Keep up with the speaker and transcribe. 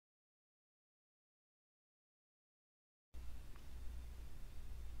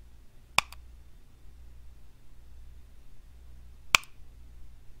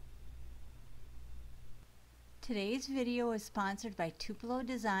Today's video is sponsored by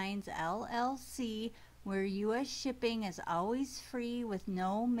Tupelodesignsllc, where U.S. shipping is always free with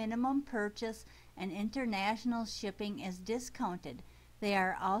no minimum purchase and international shipping is discounted. They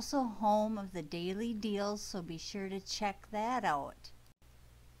are also home of the daily deals, so be sure to check that out.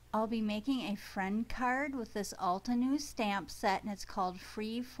 I'll be making a friend card with this Altenew stamp set, and it's called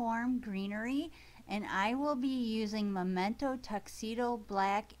Freeform Greenery, and I will be using Memento Tuxedo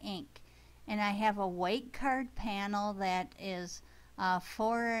black ink. And I have a white card panel that is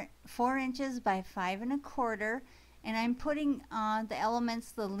 4 inches by 5 1/4, and I'm putting the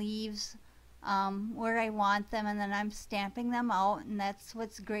elements, the leaves, where I want them, and then I'm stamping them out. And that's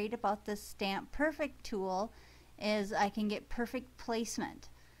what's great about this Stamp Perfect tool, is I can get perfect placement.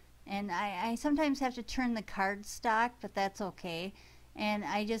 And I sometimes have to turn the card stock, but that's okay. And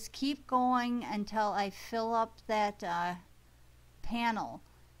I just keep going until I fill up that panel.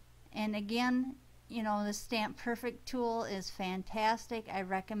 And again, you know, the Stamp Perfect tool is fantastic. I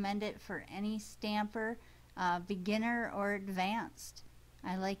recommend it for any stamper, beginner or advanced.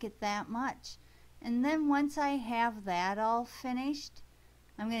 I like it that much. And then once I have that all finished,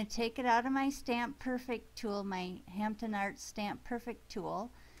 I'm going to take it out of my Stamp Perfect tool, my Hampton Arts Stamp Perfect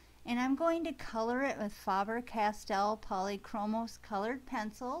tool, and I'm going to color it with Faber Castell polychromos colored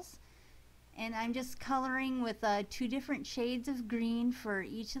pencils. And I'm just coloring with 2 different shades of green for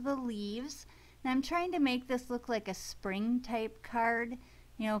each of the leaves. And I'm trying to make this look like a spring type card,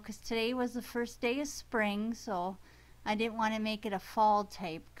 you know, because today was the first day of spring, so I didn't want to make it a fall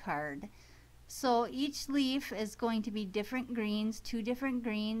type card. So each leaf is going to be different greens, 2 different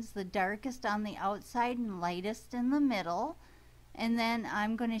greens, the darkest on the outside and lightest in the middle. And then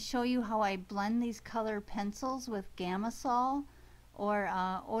I'm going to show you how I blend these color pencils with Gamasol or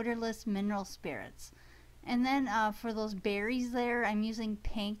odorless mineral spirits. And then for those berries there, I'm using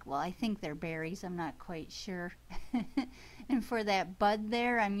pink. Well, I think they're berries, I'm not quite sure. And for that bud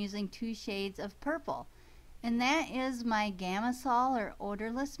there, I'm using 2 shades of purple. And that is my Gamasol or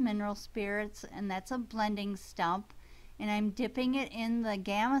odorless mineral spirits, and that's a blending stump. And I'm dipping it in the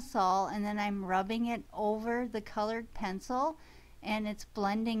Gamasol, and then I'm rubbing it over the colored pencil, and it's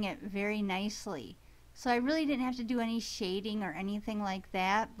blending it very nicely. So I really didn't have to do any shading or anything like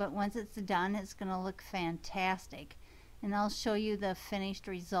that, but once it's done, it's going to look fantastic. And I'll show you the finished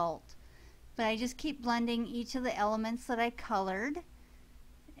result. But I just keep blending each of the elements that I colored.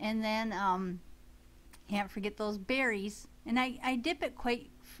 And then, can't forget those berries. And I dip it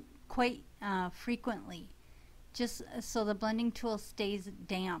quite frequently, just so the blending tool stays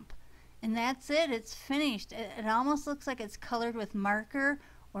damp. And that's it, it's finished. It almost looks like it's colored with marker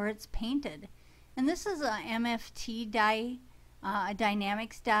or it's painted. And this is a MFT die, a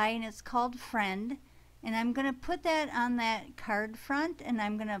dynamics die, and it's called Friend. And I'm going to put that on that card front, and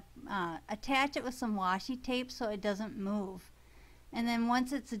I'm going to attach it with some washi tape so it doesn't move. And then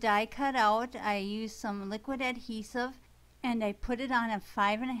once it's die cut out, I use some liquid adhesive, and I put it on a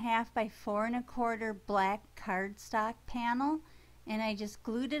 5 1/2 by 4 1/4 black cardstock panel. And I just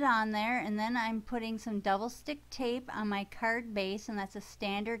glued it on there, and then I'm putting some double stick tape on my card base, and that's a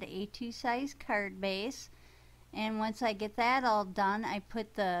standard A2 size card base. And once I get that all done, I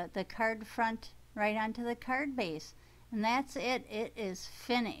put the card front right onto the card base, and that's it. It is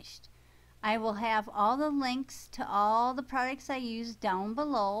finished. I will have all the links to all the products I use down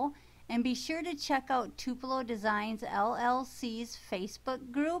below, and be sure to check out Tupelodesignsllc's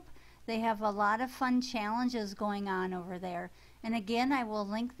Facebook group. They have a lot of fun challenges going on over there. And again, I will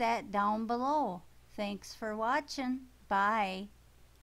link that down below. Thanks for watching. Bye.